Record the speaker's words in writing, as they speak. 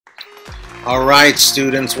All right,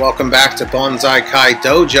 students, welcome back to Bonsai Kai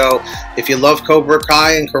Dojo. If you love Cobra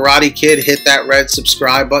Kai and Karate Kid, hit that red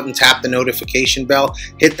subscribe button, tap the notification bell,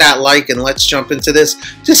 hit that like, and let's jump into this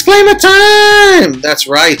disclaimer time. That's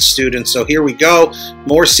right, students. So here we go.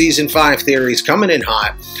 More Season 5 theories coming in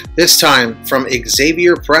hot. This time from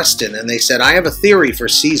Xavier Preston, and they said, I have a theory for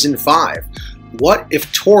Season 5. What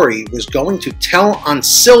if Tori was going to tell on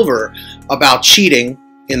Silver about cheating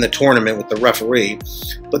in the tournament with the referee,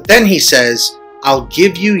 but then he says, I'll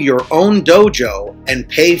give you your own dojo and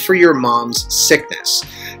pay for your mom's sickness.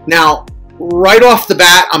 Now, right off the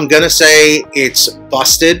bat, I'm gonna say it's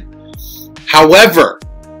busted. However,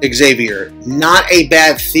 Xavier, not a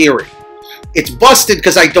bad theory. It's busted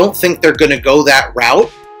because I don't think they're gonna go that route.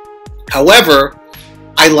 However,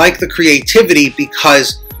 I like the creativity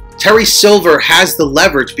because Terry Silver has the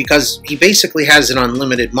leverage because he basically has an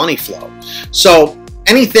unlimited money flow. So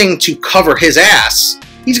anything to cover his ass,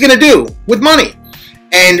 he's going to do with money.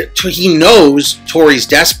 And he knows Tori's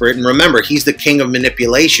desperate. And remember, he's the king of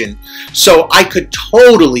manipulation. So I could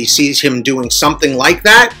totally see him doing something like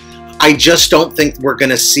that. I just don't think we're going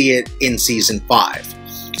to see it in Season 5.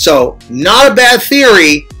 So not a bad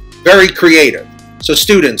theory, very creative. So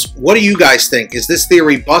students, what do you guys think? Is this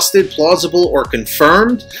theory busted, plausible, or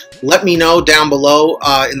confirmed? Let me know down below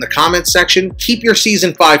in the comments section. Keep your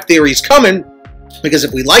Season 5 theories coming, because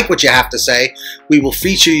if we like what you have to say, we will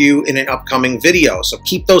feature you in an upcoming video. So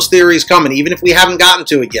keep those theories coming, even if we haven't gotten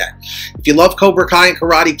to it yet. If you love Cobra Kai and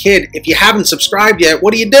Karate Kid, if you haven't subscribed yet,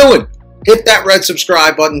 what are you doing? Hit that red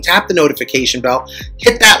subscribe button, tap the notification bell,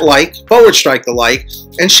 hit that like, forward strike the like,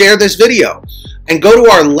 and share this video. And go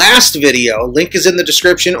to our last video, link is in the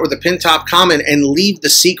description or the pinned top comment, and leave the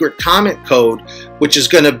secret comment code, which is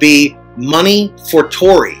going to be money for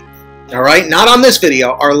Tori. All right, not on this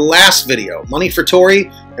video, our last video, money for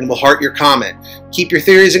Tori, and we'll heart your comment. Keep your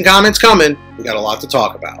theories and comments coming. We got a lot to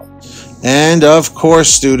talk about. And of course,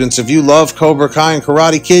 students, if you love Cobra Kai and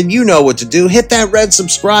Karate Kid, you know what to do. Hit that red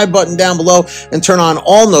subscribe button down below and turn on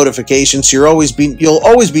all notifications so you'll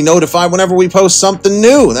always be notified whenever we post something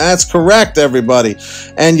new. That's correct, everybody.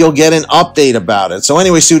 And you'll get an update about it. So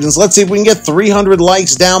anyway, students, let's see if we can get 300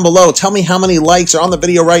 likes down below. Tell me how many likes are on the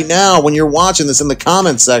video right now when you're watching this in the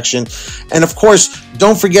comments section. And of course,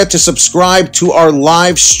 don't forget to subscribe to our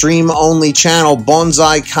live stream only channel,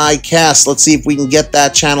 Bonsai Kai Cast. Let's see if we can get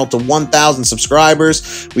that channel to 1,000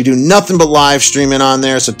 subscribers. We do nothing but live streaming on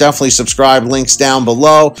there, so definitely subscribe. Links down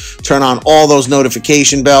below. Turn on all those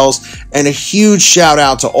notification bells. And a huge shout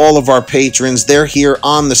out to all of our patrons. They're here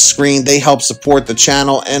on the screen. They help support the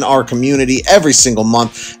channel and our community every single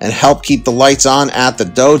month and help keep the lights on at the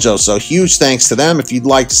dojo. So huge thanks to them. If you'd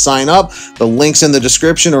like to sign up, the link's in the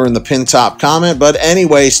description or in the pinned top comment. But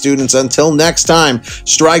anyway, students, until next time,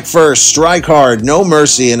 strike first, strike hard, no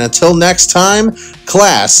mercy, and until next time,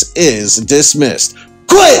 class is dismissed.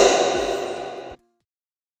 Quit!